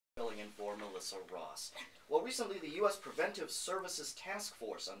Melissa Ross. Well, recently the U.S. Preventive Services Task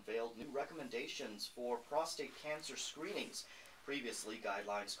Force unveiled new recommendations for prostate cancer screenings. Previously,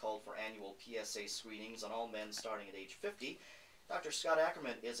 guidelines called for annual PSA screenings on all men starting at age 50. Dr. Scott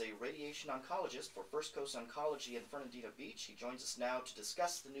Ackerman is a radiation oncologist for First Coast Oncology in Fernandina Beach. He joins us now to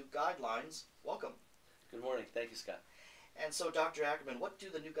discuss the new guidelines. Welcome. Good morning. Thank you, Scott. And so, Dr. Ackerman, what do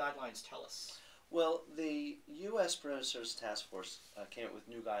the new guidelines tell us? Well, the U.S. Preventive Services Task Force came up with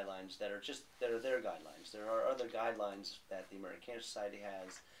new guidelines that are their guidelines. There are other guidelines that the American Cancer Society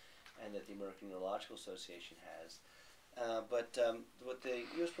has and that the American Urological Association has. But what the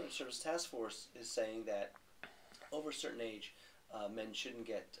U.S. Preventive Services Task Force is saying that over a certain age, men shouldn't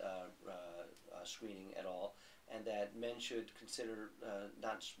get screening at all, and that men should consider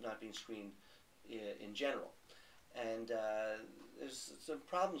not being screened in general. And there's some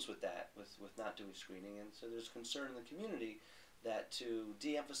problems with that, with not doing screening, and so there's concern in the community that to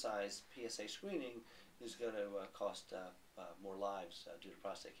de-emphasize PSA screening is going to cost more lives due to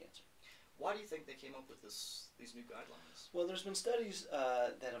prostate cancer. Why do you think they came up with these new guidelines? Well, there's been studies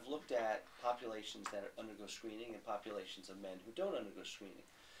that have looked at populations that undergo screening and populations of men who don't undergo screening.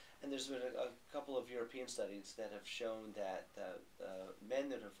 And there's been a couple of European studies that have shown that men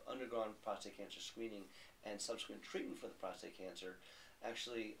that have undergone prostate cancer screening and subsequent treatment for the prostate cancer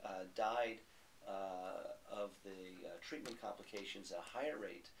actually died of the treatment complications at a higher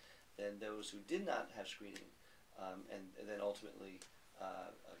rate than those who did not have screening and then ultimately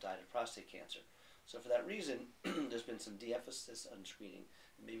died of prostate cancer. So for that reason, there's been some de-emphasis on screening.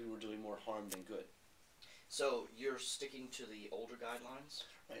 Maybe we're doing more harm than good. So you're sticking to the older guidelines?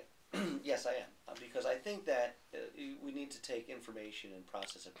 Right. Yes, I am, because I think that we need to take information and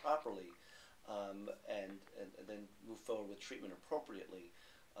process it properly, and then move forward with treatment appropriately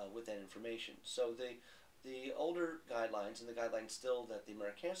with that information. So the older guidelines, and the guidelines still that the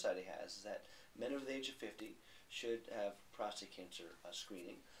American Cancer Society has, is that men over the age of 50 should have prostate cancer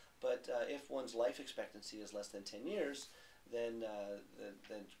screening. But if one's life expectancy is less than 10 years, then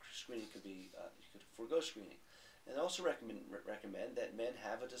screening could be, you could forego screening. And I also recommend that men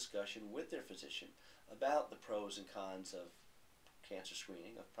have a discussion with their physician about the pros and cons of cancer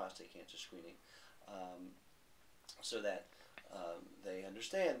screening, of prostate cancer screening, so that they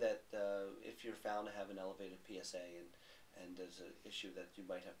understand that if you're found to have an elevated PSA and there's an issue that you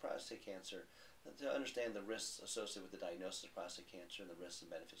might have prostate cancer, to understand the risks associated with the diagnosis of prostate cancer and the risks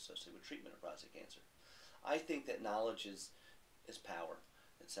and benefits associated with treatment of prostate cancer. I think that knowledge is power.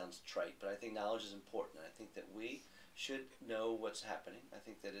 It sounds trite, but I think knowledge is important. I think that we should know what's happening. I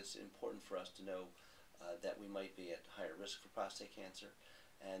think that it's important for us to know that we might be at higher risk for prostate cancer,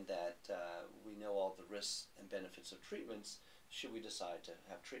 and that we know all the risks and benefits of treatments should we decide to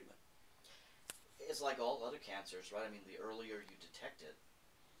have treatment. It's like all other cancers, right? I mean, the earlier you detect it,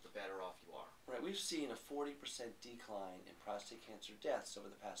 the better off you are. Right. We've seen a 40% decline in prostate cancer deaths over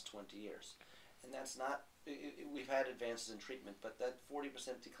the past 20 years. And that's not, we've had advances in treatment, but that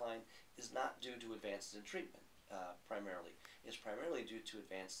 40% decline is not due to advances in treatment primarily. It's primarily due to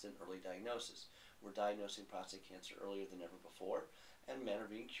advances in early diagnosis. We're diagnosing prostate cancer earlier than ever before, and men are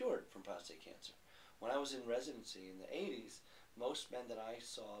being cured from prostate cancer. When I was in residency in the 80s, most men that I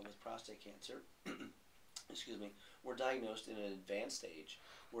saw with prostate cancer excuse me, were diagnosed in an advanced stage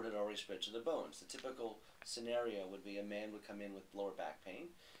where it had already spread to the bones. The typical scenario would be a man would come in with lower back pain,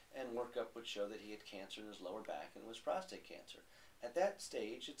 and workup would show that he had cancer in his lower back and it was prostate cancer. At that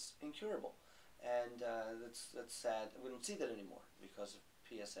stage, it's incurable, and that's sad. We don't see that anymore because of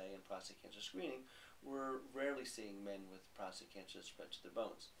PSA and prostate cancer screening. We're rarely seeing men with prostate cancer that spread to the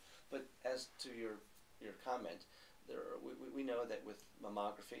bones. But as to your comment, we know that with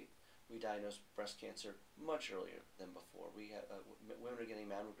mammography, we diagnose breast cancer much earlier than before. We have, women are getting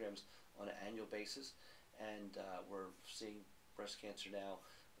mammograms on an annual basis, and we're seeing breast cancer now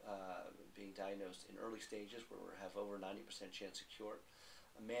being diagnosed in early stages where we have over 90% chance of cure.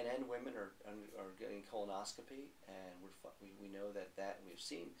 Men and women are getting colonoscopy, and we know that we've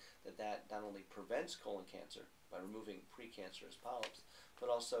seen that not only prevents colon cancer by removing precancerous polyps, but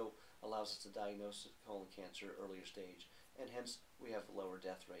also allows us to diagnose colon cancer earlier stage, and hence we have a lower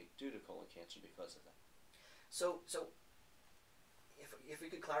death rate due to colon cancer because of that. So if we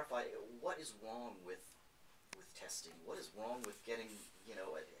could clarify, what is wrong with testing? What is wrong with getting,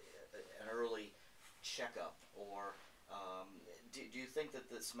 an early checkup? Or do you think that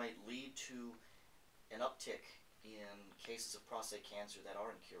this might lead to an uptick in cases of prostate cancer that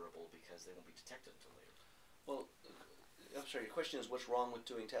are incurable because they won't be detected until later? Well, I'm sorry, your question is what's wrong with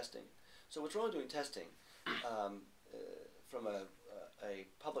doing testing? So what's wrong with doing testing from a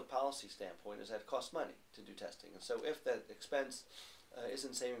public policy standpoint is that it costs money to do testing. And so if that expense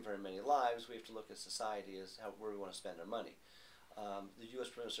isn't saving very many lives, we have to look at society as where we want to spend our money. The U.S.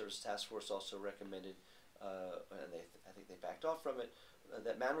 Preventive Services Task Force also recommended, and I think they backed off from it,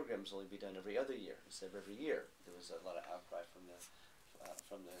 that mammograms only be done every other year instead of every year. There was a lot of outcry from the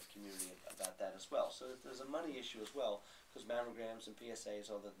community about that as well. So there's a money issue as well, because mammograms and PSAs,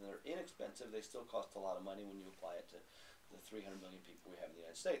 although they're inexpensive, they still cost a lot of money when you apply it to the 300 million people we have in the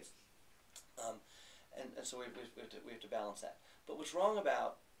United States. And so we have to balance that. But what's wrong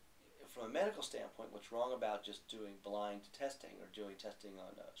about, from a medical standpoint, what's wrong about just doing blind testing or doing testing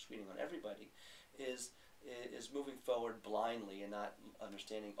on screening on everybody is moving forward blindly and not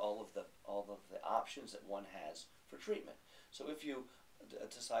understanding all of the options that one has for treatment. So if you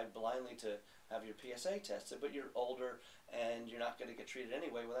decide blindly to have your PSA tested, but you're older and you're not going to get treated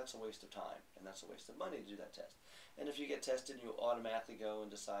anyway, well, that's a waste of time and that's a waste of money to do that test. And if you get tested and you automatically go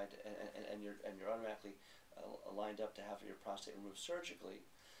and decide, and you're automatically lined up to have your prostate removed surgically,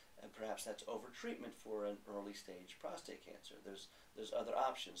 and perhaps that's over treatment for an early stage prostate cancer. There's other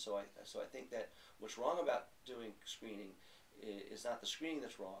options. So I think that what's wrong about doing screening is not the screening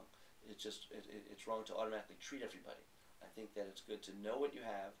that's wrong. It's just it's wrong to automatically treat everybody. I think that it's good to know what you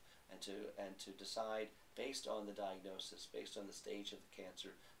have and to decide based on the diagnosis, based on the stage of the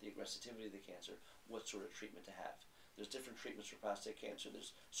cancer, the aggressivity of the cancer, what sort of treatment to have. There's different treatments for prostate cancer.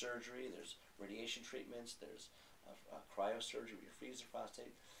 There's surgery, there's radiation treatments, there's cryosurgery where you freeze the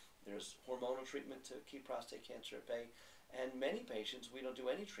prostate, there's hormonal treatment to keep prostate cancer at bay, and many patients we don't do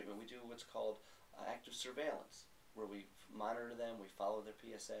any treatment. We do what's called active surveillance, where we monitor them, we follow their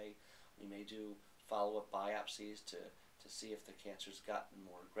PSA, we may do follow-up biopsies to see if the cancer's gotten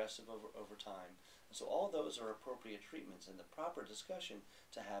more aggressive over time. And so all those are appropriate treatments, and the proper discussion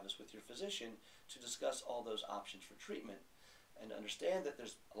to have is with your physician to discuss all those options for treatment and understand that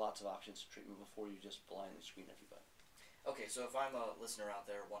there's lots of options for treatment before you just blindly screen everybody. Okay, so if I'm a listener out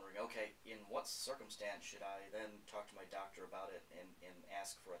there wondering, okay, in what circumstance should I then talk to my doctor about it and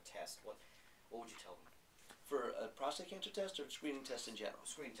ask for a test? What would you tell them? For a prostate cancer test or screening test in general?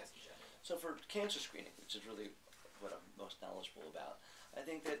 Screening test in general. So for cancer screening, which is really what I'm most knowledgeable about, I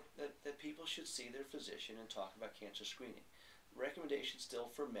think that people should see their physician and talk about cancer screening. Recommendations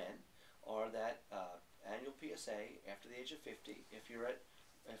still for men are that annual PSA after the age of 50, if you're at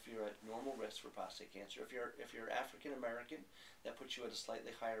normal risk for prostate cancer. If you're African American, that puts you at a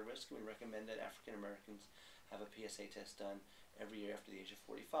slightly higher risk. We recommend that African Americans have a PSA test done every year after the age of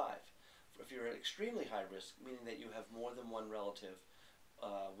 45. If you're at extremely high risk, meaning that you have more than one relative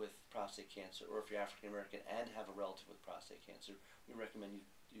with prostate cancer, or if you're African American and have a relative with prostate cancer, we recommend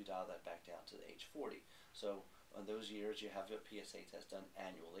you dial that back down to the age 40. So on those years, you have a PSA test done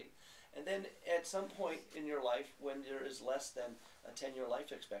annually. And then at some point in your life, when there is less than a 10-year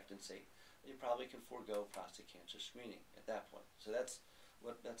life expectancy, you probably can forego prostate cancer screening at that point. So that's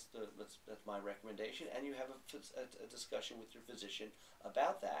my recommendation. And you have a discussion with your physician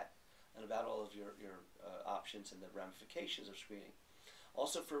about that and about all of your options and the ramifications of screening.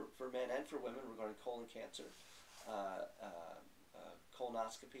 Also for men and for women regarding colon cancer,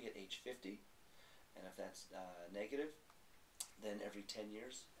 colonoscopy at age 50, and if that's negative, then every 10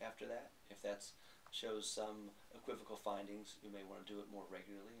 years after that. If that shows some equivocal findings, you may want to do it more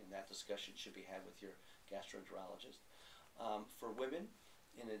regularly, and that discussion should be had with your gastroenterologist. For women,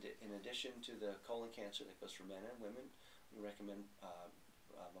 in addition to the colon cancer that goes for men and women, we recommend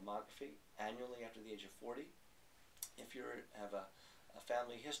mammography annually after the age of 40. If you have a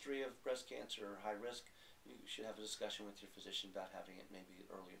family history of breast cancer or high risk, you should have a discussion with your physician about having it maybe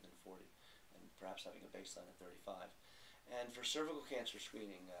earlier than 40 and perhaps having a baseline at 35. And for cervical cancer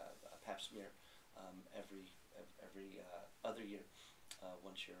screening, a pap smear every other year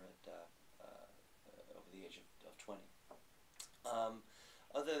once you're at over the age of 20.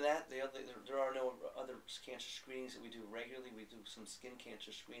 Other than that, there are no other cancer screenings that we do regularly. We do some skin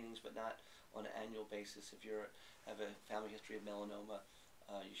cancer screenings, but not on an annual basis. If you have a family history of melanoma,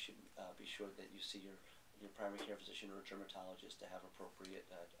 you should be sure that you see your primary care physician or a dermatologist to have appropriate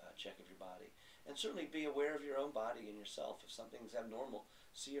check of your body. And certainly be aware of your own body and yourself. If something's abnormal,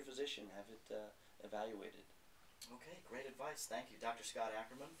 see your physician, have it evaluated. Okay, great advice. Thank you, Dr. Scott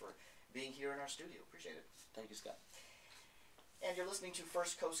Ackerman, for being here in our studio. Appreciate it. Thank you, Scott. And you're listening to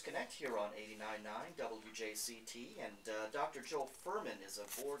First Coast Connect here on 89.9 WJCT. And Dr. Joe Furman is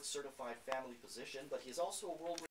a board-certified family physician, but he's also a world